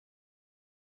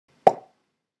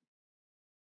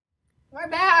We're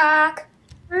back.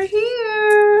 We're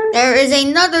here. There is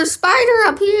another spider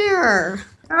up here.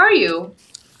 Where are you?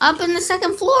 Up in the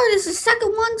second floor. This is the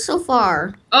second one so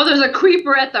far. Oh, there's a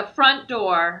creeper at the front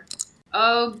door.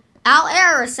 Oh. I'll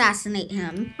air assassinate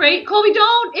him. Great. Colby,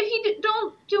 don't. If he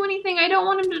don't do anything, I don't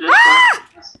want him to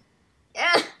destroy us.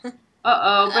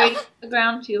 Uh-oh. Break the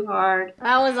ground too hard.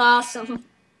 That was awesome.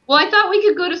 Well, I thought we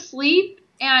could go to sleep.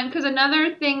 And because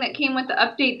another thing that came with the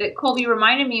update that Colby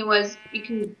reminded me was you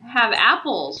can have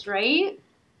apples, right?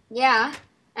 Yeah.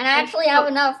 And I actually have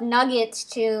enough nuggets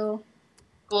to...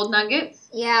 Gold nuggets?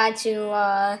 Yeah,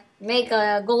 to make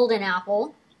a golden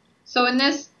apple. So in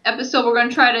this episode, we're going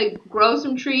to try to grow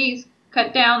some trees,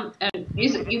 cut down, and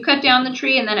you cut down the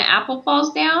tree and then an apple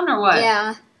falls down, or what?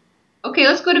 Yeah. Okay,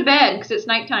 let's go to bed because it's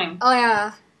nighttime. Oh,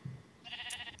 yeah.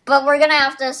 But we're gonna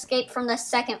have to escape from the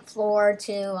second floor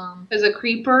to, As a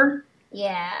creeper?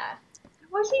 Yeah.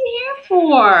 What's he here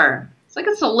for? It's like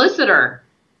a solicitor.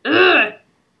 Ugh.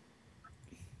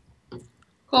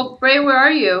 Cool. Bray, where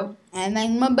are you? I'm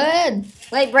in my bed.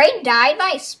 Wait, Bray died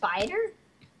by a spider?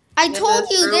 I told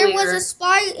you earlier. there was a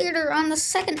spider on the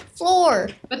second floor.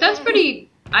 But that's pretty...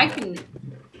 I can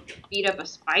beat up a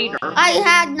spider. I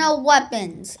had no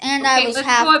weapons, and I was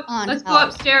half on Let's go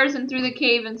health. upstairs and through the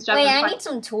cave and stuff. Wait, and I need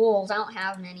some tools. I don't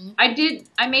have many.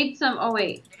 I made some... Oh,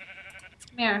 wait.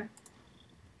 Come here.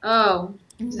 Oh.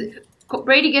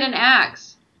 Brady, get an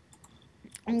axe.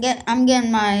 I'm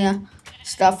getting my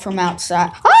stuff from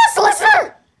outside. Oh,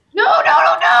 solicitor!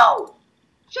 No!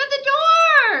 Shut the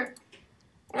door!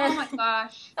 Oh my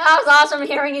gosh. That was awesome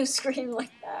hearing you scream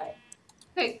like that.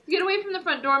 Okay, get away from the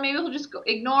front door. Maybe we'll just go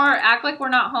ignore, act like we're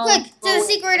not home. Quick, to the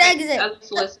secret exit. As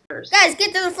solicitors. Guys,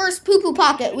 get to the first poo-poo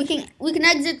pocket. We can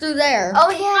exit through there. Oh,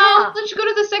 Oh, yeah. let's go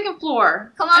to the second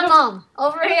floor. Come on, Mom.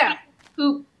 Over here.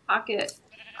 Poop pocket.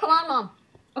 Come on, Mom.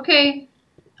 Okay.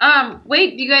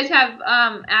 Wait, do you guys have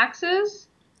axes?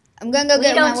 I'm gonna go We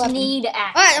get my don't weapon. need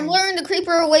axes. Alright, I'm luring the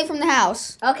creeper away from the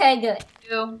house. Okay, good.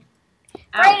 Two.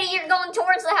 Brady, you're going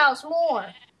towards the house more.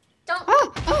 Don't.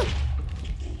 Oh.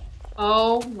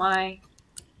 Oh my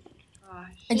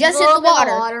gosh. I just You hit the go in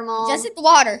water. Mom. Just hit the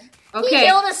water. Okay. He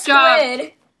killed a good job.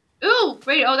 squid. Ooh,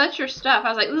 Brady, oh, that's your stuff. I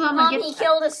was like, ooh, I'm Mom, gonna he get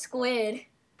killed a squid.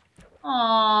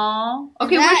 Aww.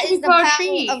 Okay, That where's is the the power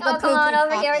tree? of- Oh, come on, poo-poo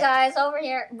over here, pocket. guys. Over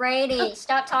here. Brady,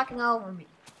 stop talking over me.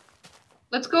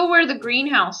 Let's go where the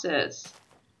greenhouse is.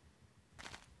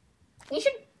 We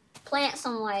should plant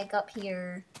some, like, up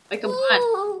here. Like a butt.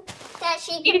 Ooh, that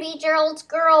she can be Gerald's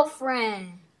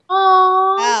girlfriend.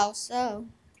 Aww. How so?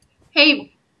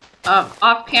 Hey,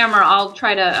 off camera, I'll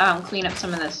try to clean up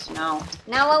some of this snow.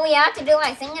 Now what we have to do,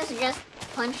 I think, is just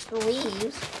punch the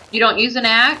leaves. You don't use an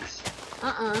axe?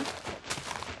 Uh-uh.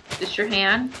 Just your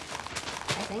hand?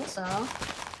 I think so.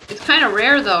 It's kind of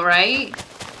rare though, right?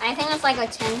 I think it's like a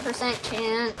 10%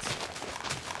 chance.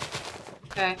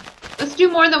 Okay. Let's do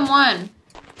more than one.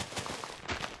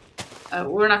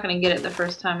 We're not going to get it the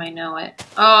first time, I know it.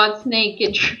 Oh, it's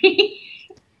naked tree.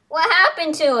 What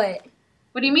happened to it?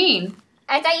 What do you mean?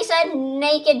 I thought you said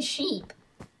naked sheep.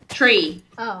 Tree.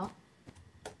 Oh.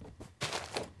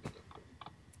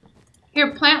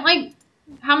 Here, plant like...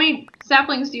 How many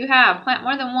saplings do you have? Plant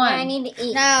more than one. I need to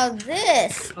eat. Now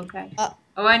this. Okay. Uh,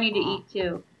 Oh, I need to eat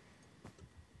too.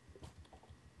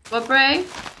 What, Bray?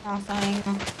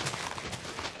 Nothing.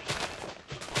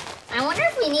 I wonder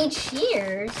if we need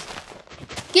shears.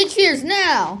 Get shears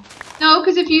now. No,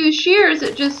 because if you use shears,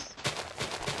 it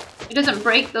doesn't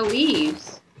break the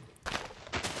leaves.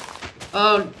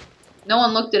 Oh, no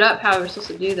one looked it up how we were supposed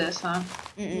to do this, huh?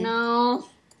 Mm-mm. No.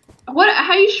 What?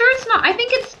 How are you sure it's not? I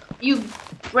think it's you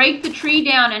break the tree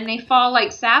down and they fall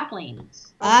like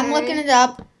saplings. I'm Okay. looking it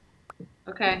up.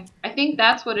 Okay, I think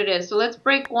that's what it is. So let's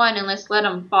break one and let's let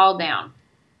them fall down.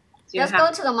 So Let's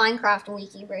go to the Minecraft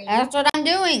wiki, Brady. That's what I'm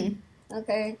doing.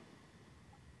 Okay.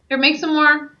 Here, make some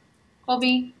more,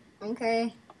 Colby.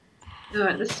 Okay.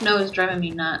 Ugh, the snow is driving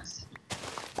me nuts.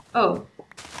 Oh,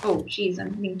 jeez,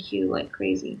 I'm hitting Q like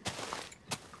crazy.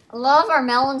 A lot of our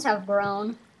melons have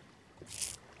grown.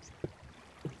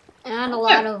 And a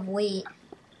lot of wheat.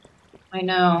 I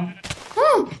know.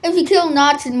 If you kill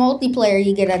Notch in multiplayer,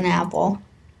 you get an apple.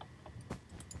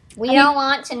 We don't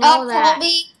want to know that.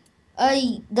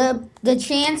 Colby, the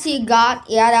chance you got,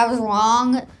 yeah, that was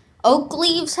wrong. Oak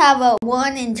leaves have a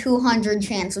 1 in 200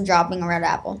 chance of dropping a red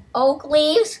apple. Oak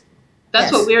leaves?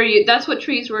 That's Yes. That's what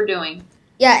trees we're doing.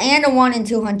 Yeah, and a 1 in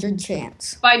 200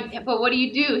 chance. But what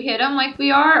do? Hit them like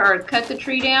we are, or cut the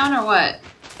tree down, or what?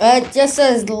 It just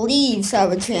says the leaves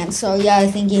have a chance, so yeah, I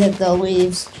think you hit the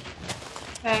leaves.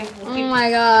 Okay. Oh my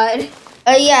god.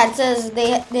 Yeah, it says they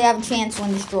have a chance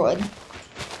when destroyed.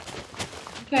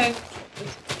 Okay.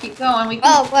 keep going. We can.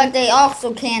 Oh, but they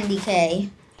also can decay.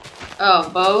 Oh,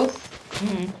 both.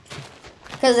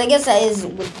 Because I guess that is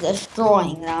with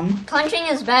destroying them. Punching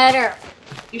is better.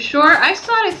 You sure? I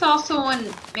thought I saw someone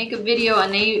make a video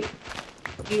and they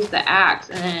used the axe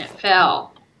and then it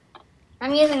fell.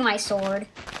 I'm using my sword.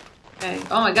 Okay.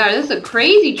 Oh my god, this is a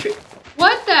crazy tree.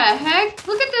 What the heck?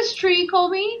 Look at this tree,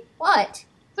 Colby. What?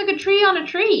 It's like a tree on a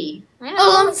tree. I know.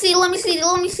 Oh, let me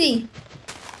see.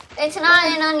 It's not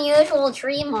an unusual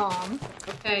tree, Mom.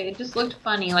 Okay, it just looked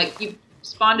funny, like you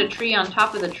spawned a tree on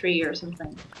top of the tree or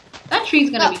something. That tree's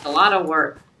gonna be a lot of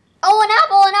work. Oh, an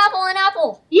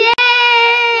apple! Yay!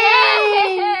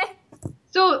 Yay!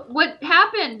 So what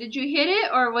happened? Did you hit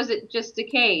it or was it just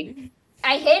decayed?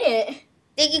 I hit it. I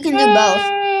think you can do both.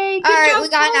 Yay! Good Alright, job, we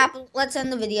got an Cole. apple. Let's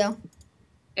end the video.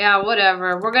 Yeah,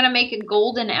 whatever. We're gonna make a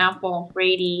golden apple,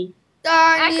 Brady.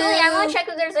 Darn Actually, I you. want to check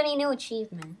if there's any new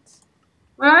achievements.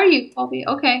 Where are you, Colby?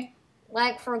 Okay.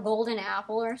 Like for a golden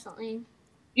apple or something.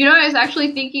 You know, I was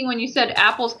actually thinking when you said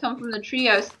apples come from the tree,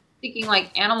 I was thinking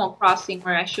like Animal Crossing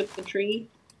where I shook the tree.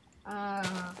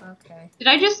 Okay. Did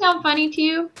I just sound funny to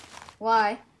you?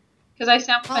 Why? Because I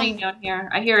sound funny down here.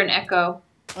 I hear an echo.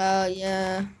 Oh,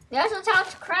 yeah. There's a time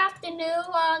to craft a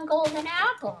new golden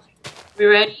apple. We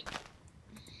ready?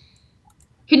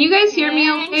 Can you guys hear me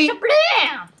And okay?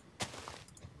 shablam!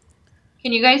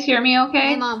 Can you guys hear me Hey,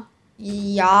 okay? Mom.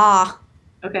 Yeah.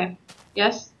 Okay.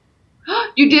 Yes?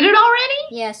 You did it already?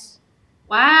 Yes.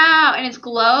 Wow, and it's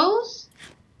glows?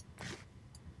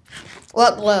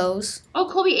 What glows? Oh,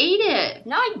 Colby ate it.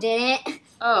 No, I didn't.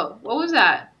 Oh, what was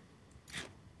that?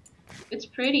 It's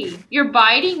pretty. You're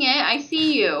biting it. I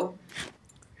see you.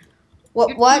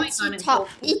 You're What's chewing on he, it, Colby.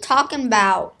 he talking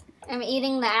about? I'm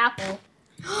eating the apple.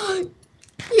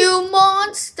 You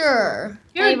monster!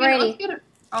 Here, Hey, let's Brady. get our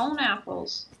own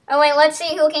apples. Oh, wait, let's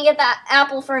see who can get that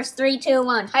apple first. 3, 2,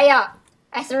 1. Hiya!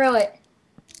 I threw it.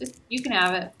 You can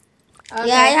have it. Okay.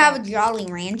 Yeah, I have a Jolly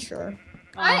Rancher.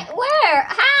 Where?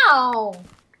 How?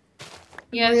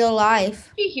 Yes. Real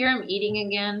life. Did you hear him eating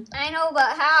again? I know,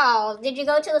 but how? Did you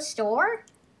go to the store?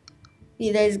 A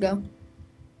few days ago.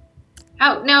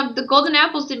 How? Now, the golden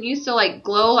apples didn't used to, like,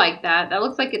 glow like that. That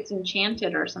looks like it's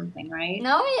enchanted or something, right?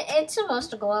 No, it's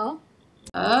supposed to glow.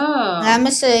 Oh. Let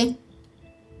me see.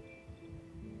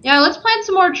 Yeah, let's plant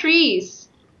some more trees.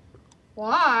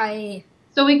 Why?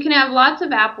 So we can have lots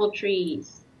of apple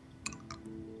trees.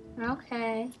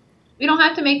 Okay. We don't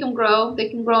have to make them grow. They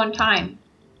can grow in time.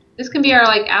 This can be our,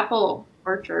 like, apple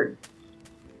orchard.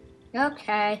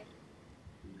 Okay.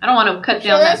 I don't want to cut Should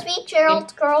down this that. be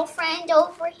Gerald's girlfriend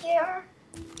over here?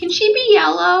 Can she be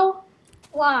yellow?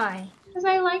 Why? Because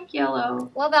I like yellow.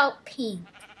 What about pink?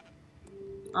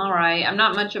 All right. I'm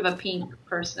not much of a pink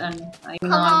person.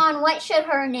 Come on, what should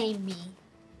her name be?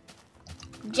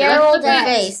 Yeah, Gerald let's look at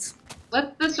X. Face.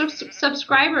 Let the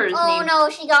subscribers Oh name. no,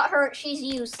 she got hurt. She's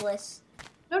useless.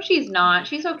 No, she's not.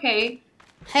 She's okay.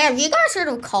 Hey, have you guys heard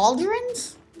of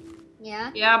cauldrons?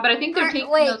 Yeah. Yeah, but I think they're taking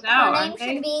Wait, those out, her name aren't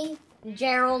they? should be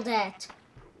Geraldette.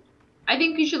 I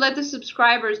think you should let the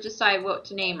subscribers decide what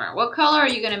to name her. What color are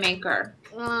you going to make her?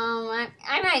 I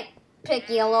might pick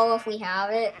yellow if we have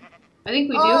it. I think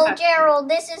we do Oh, have. Gerald,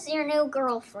 this is your new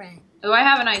girlfriend. Oh, I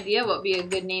have an idea what would be a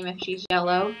good name if she's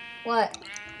yellow. What?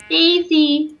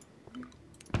 Daisy.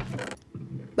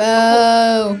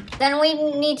 Boo. Then we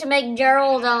need to make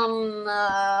Gerald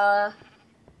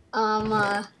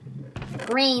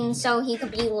green so he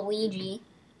could be Luigi.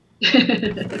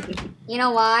 You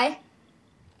know why?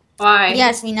 Why?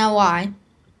 Yes, we know why.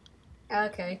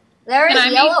 Okay. There Can I is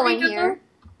make yellow her in yellow? here.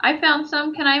 I found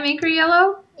some. Can I make her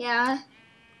yellow? Yeah.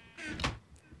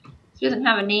 She doesn't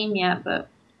have a name yet, but.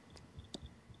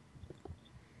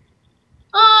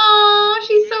 Oh,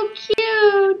 she's so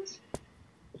cute.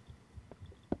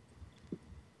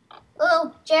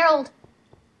 Oh, Gerald.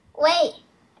 Wait.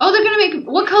 Oh, they're gonna make.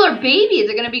 What color baby? Is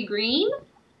it gonna be green?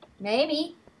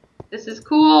 Maybe. This is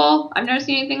cool. I've never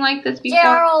seen anything like this before.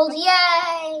 Gerald,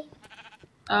 yay!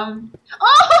 Oh my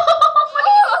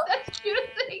god, that's the cutest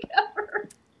thing ever.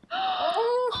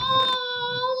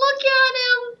 Oh, look at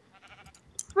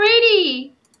him.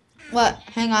 Brady. What?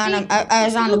 Hang on, I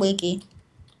was on the wiki.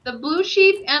 The blue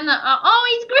sheep and the, oh,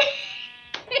 he's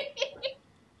green.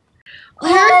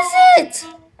 Where is it?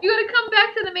 You gotta come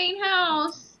back to the main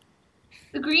house.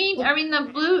 The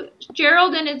blue,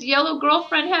 Gerald and his yellow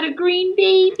girlfriend had a green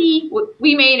baby.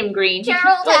 We made him green.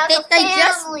 Gerald has a they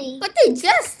family. But they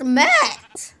just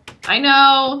met. I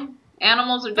know.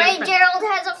 Animals are Wait, different. Gerald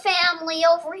has a family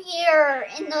over here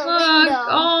in the Look, window.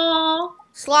 oh.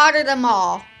 Slaughter them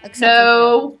all. Except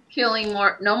No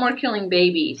more killing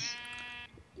babies.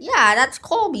 Yeah, that's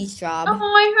Colby's job. Oh,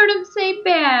 I heard him say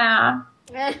bah.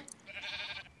 Eh,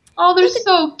 Oh, they're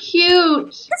so cute.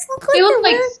 This looks They like look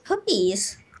they're like wearing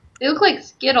cookies. they look like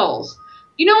Skittles.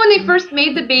 You know when they first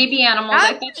made the baby animals, I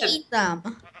I thought would that eat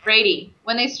them. Brady,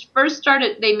 when they first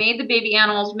started, they made the baby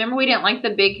animals. Remember we didn't like the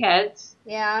big heads?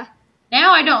 yeah,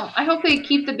 Now I don't. I hope they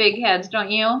keep the big heads, don't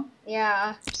you?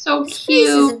 yeah. So His face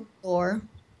is cute. in the door.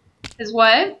 Is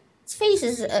what? His face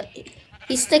is.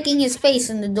 He's sticking his face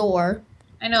in the door.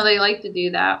 I know they like to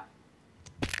do that.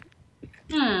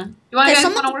 You want Because guys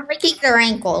want someone's to work? breaking their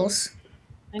ankles.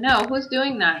 I know. Who's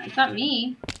doing that? It's not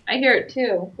me. I hear it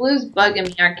too. Blue's bugging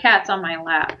me. Our cat's on my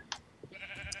lap.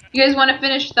 You guys want to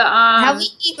finish the Have we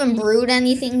even brewed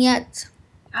anything yet?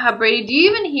 Brady, do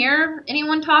you even hear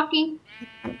anyone talking?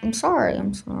 I'm sorry.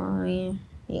 I'm sorry.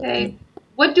 Okay.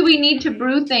 What do we need to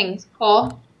brew things,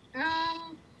 Cole?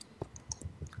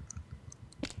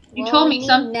 You Well, told we me need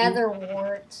something. nether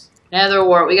warts. Nether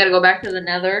wart. We got to go back to the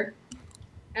nether.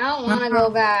 I don't want to go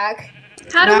back.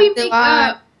 How do we Back to make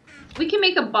our- we can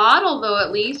make a bottle though,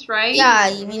 at least, right? Yeah,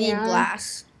 we need Yeah.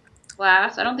 glass.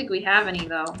 Glass. I don't think we have any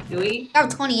though. Do we? We have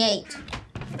 28.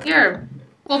 Here,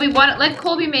 Colby. Let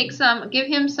Colby make some. Give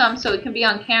him some so it can be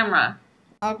on camera.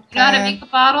 Okay. You know how to make a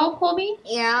bottle, Colby?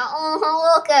 Yeah.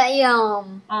 Oh, look at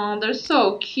him. Oh, they're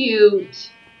so cute.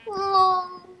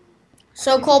 Oh.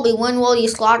 So, Colby, when will you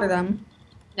slaughter them?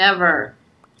 Never.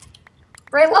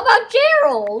 Right. What about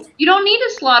Gerald? You don't need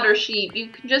to slaughter sheep. You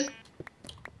can just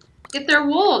get their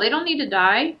wool. They don't need to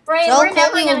die. Right. So, We're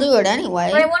never Colby will gonna. do it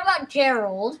anyway. Right. What about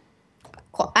Gerald?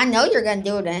 I know you're going to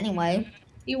do it anyway.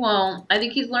 He won't. I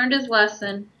think he's learned his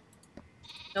lesson.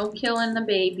 No killing the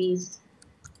babies.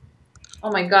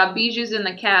 Oh my God, Bijou's in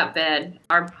the cat bed.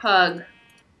 Our pug.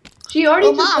 She already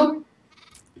Oh, took Mom. over.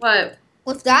 What?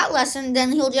 With that lesson,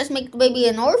 then he'll just make the baby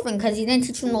an orphan because he didn't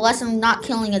teach him the lesson of not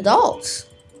killing adults.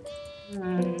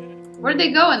 Where'd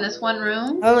they go in this one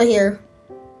room? Over here.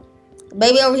 The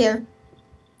baby over here.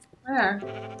 Where?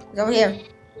 He's over here.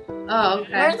 Oh,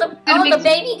 okay. Where's the? Gonna Oh, make the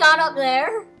baby got up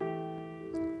there.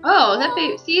 Oh, that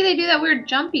baby. See, they do that weird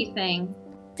jumpy thing.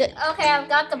 Okay, I've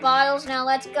got the bottles now.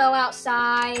 Let's go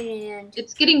outside and.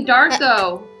 It's getting dark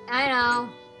though. I know.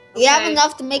 We have Okay.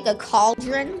 enough to make a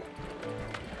cauldron.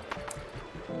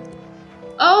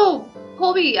 Oh,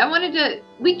 Colby, I wanted to.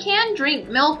 We can drink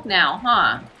milk now,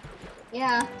 huh?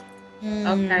 Yeah.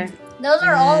 Okay. Those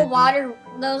are all water.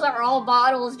 Those are all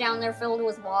bottles down there filled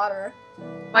with water.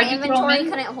 My Why'd you throw 'em inventory in?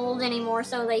 couldn't hold anymore,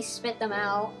 so they spit them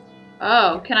out.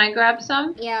 Oh, can I grab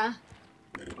some? Yeah.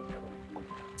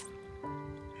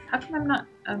 How come I'm not?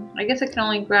 I guess I can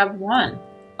only grab one.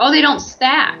 Oh, they don't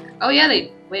stack. Oh yeah,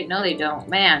 they. Wait, no, they don't.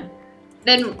 Man.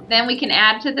 Then we can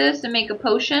add to this and make a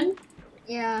potion.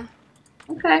 Yeah.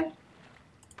 Okay.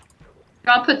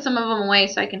 I'll put some of them away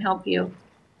so I can help you.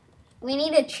 We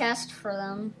need a chest for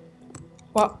them.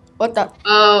 What the?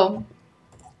 Oh.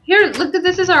 Here, look at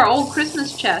this. Is our old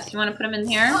Christmas chest. You want to put them in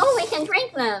here? Oh, we can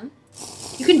drink them.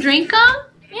 You can drink them?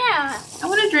 Yeah. I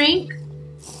want to drink.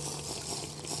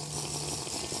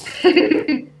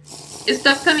 Is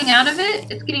stuff coming out of it?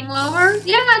 It's getting lower?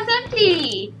 Yeah, it's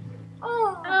empty.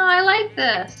 Oh. Oh, I like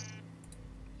this.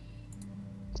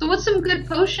 So what's some good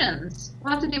potions?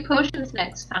 We'll have to do potions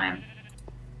next time.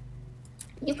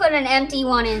 You put an empty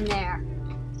one in there.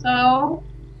 So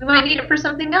we might need it for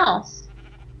something else.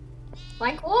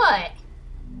 Like what?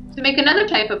 To make another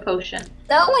type of potion.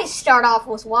 They always start off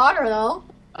with water, though.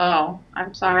 Oh,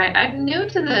 I'm sorry. I'm new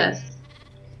to this.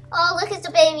 Oh, look at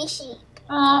the baby sheep.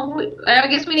 Oh, I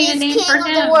guess we need He's a name king for of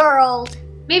him. the world.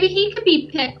 Maybe he could be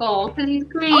Pickle, because he's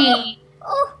green.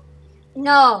 Oh.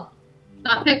 No.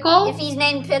 Not Pickle? If he's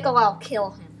named Pickle, I'll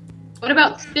kill him. What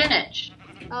about Spinach?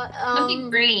 Something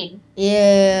green.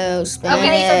 Ew, spinach.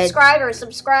 Okay,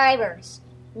 subscribers.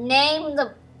 Name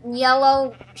the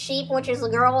yellow sheep, which is the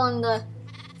girl, and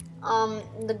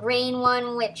the green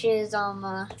one, which is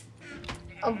a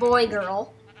boy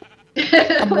girl.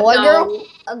 A boy girl?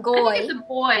 A I think goy. it's a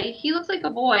boy. He looks like a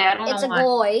boy. I don't It's know a why.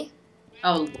 goy.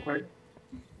 Oh, Lord.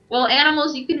 Well,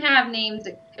 animals, you can have names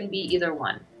that can be either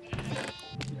one.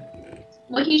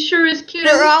 Well, he sure is cute.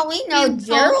 For all we know, He's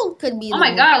so- Gerald could be Oh the my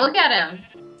one. God, look at him.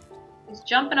 He's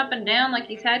jumping up and down like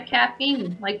he's had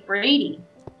caffeine, like Brady.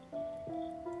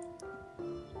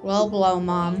 Low blow,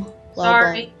 Mom. Low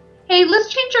Sorry. Hey, let's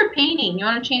change our painting. You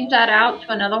want to change that out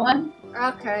to another one?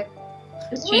 Okay.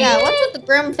 Just blow. change Yeah, what's with the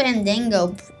Grim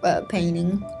Fandango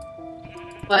painting?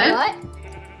 what?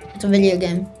 It's a video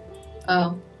game.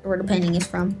 Oh. Where the painting is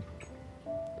from.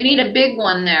 We need a big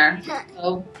one there.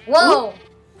 Oh. Whoa.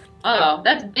 Oh,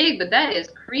 that's big, but that is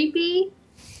creepy.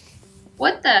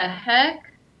 What the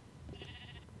heck?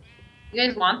 You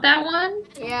guys want that one?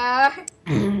 Yeah.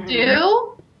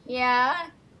 Do? Yeah.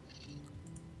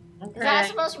 Is that Okay.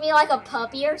 supposed to be like a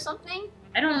puppy or something?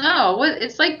 I don't know. What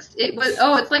it's like? It was.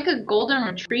 Oh, it's like a golden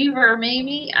retriever,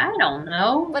 maybe. I don't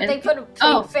know. But And- they put a pig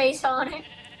oh, face on it.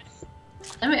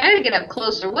 I mean, I gotta get up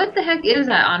closer. What the heck is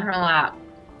that on her lap?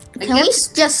 I Can we guess-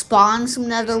 just spawn some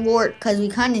nether wart? Because we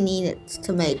kind of need it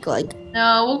to make, like...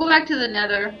 No, we'll go back to the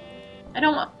Nether. I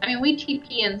don't. I mean, we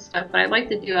TP and stuff, but I'd like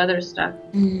to do other stuff.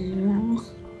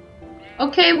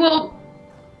 Okay, well,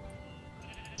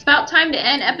 it's about time to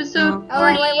end episode. Oh,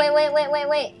 40.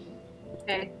 wait.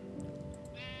 Okay.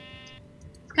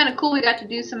 It's kind of cool. We got to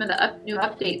do some of the new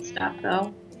update stuff,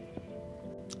 though.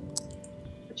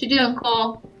 What you doing,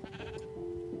 Cole?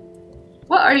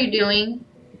 What are you doing?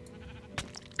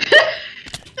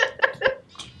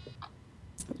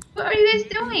 What are you guys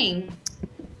doing?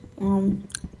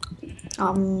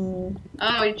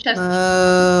 Oh, your chest.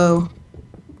 Oh.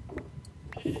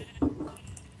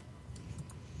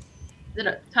 Is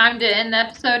it time to end the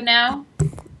episode now?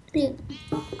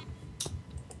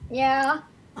 Yeah.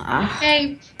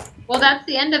 Okay. Well, that's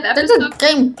the end of I think episode the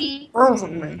game 50. froze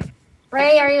on me.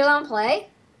 Ray, are you gonna play?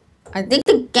 I think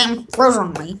the game froze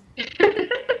on me.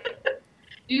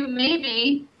 You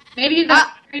maybe you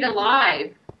got buried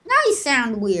alive. Now you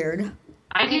sound weird.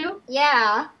 I do.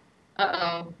 Yeah.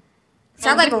 Uh-oh.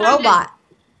 Sound Well, like a good time to- robot.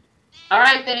 All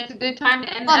right, then it's a good time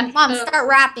to end the episode. Mom, start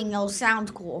rapping. It'll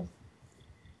sound cool.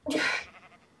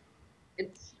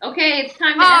 It's okay. It's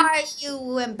time to end. Alright, you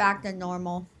went back to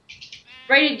normal.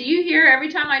 Brady, do you hear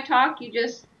every time I talk, you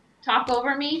just talk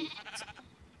over me?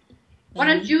 Why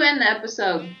don't you end the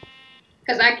episode?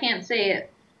 Because I can't say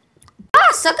it.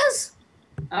 Ah, suckers!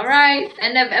 All right,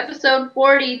 end of episode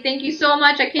 40. Thank you so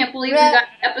much. I can't believe we got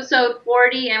to episode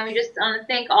 40, and we just want to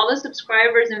thank all the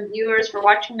subscribers and viewers for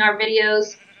watching our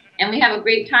videos. And we have a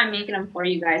great time making them for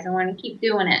you guys, and we're going to keep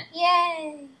doing it.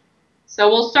 Yay. So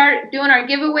we'll start doing our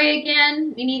giveaway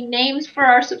again. We need names for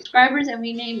our subscribers, and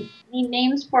we need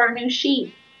names for our new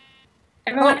sheep.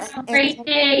 Everyone have a great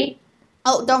day.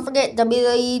 Oh, don't forget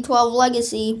WWE 12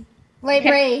 Legacy. Wait,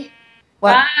 Ray.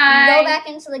 What? Bye. Go back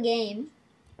into the game.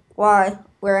 Why?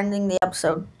 We're ending the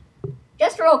episode.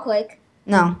 Just real quick.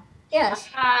 No. Yes.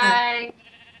 Bye.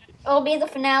 It'll be the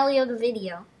finale of the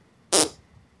video.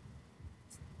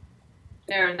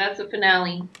 There, that's the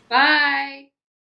finale. Bye.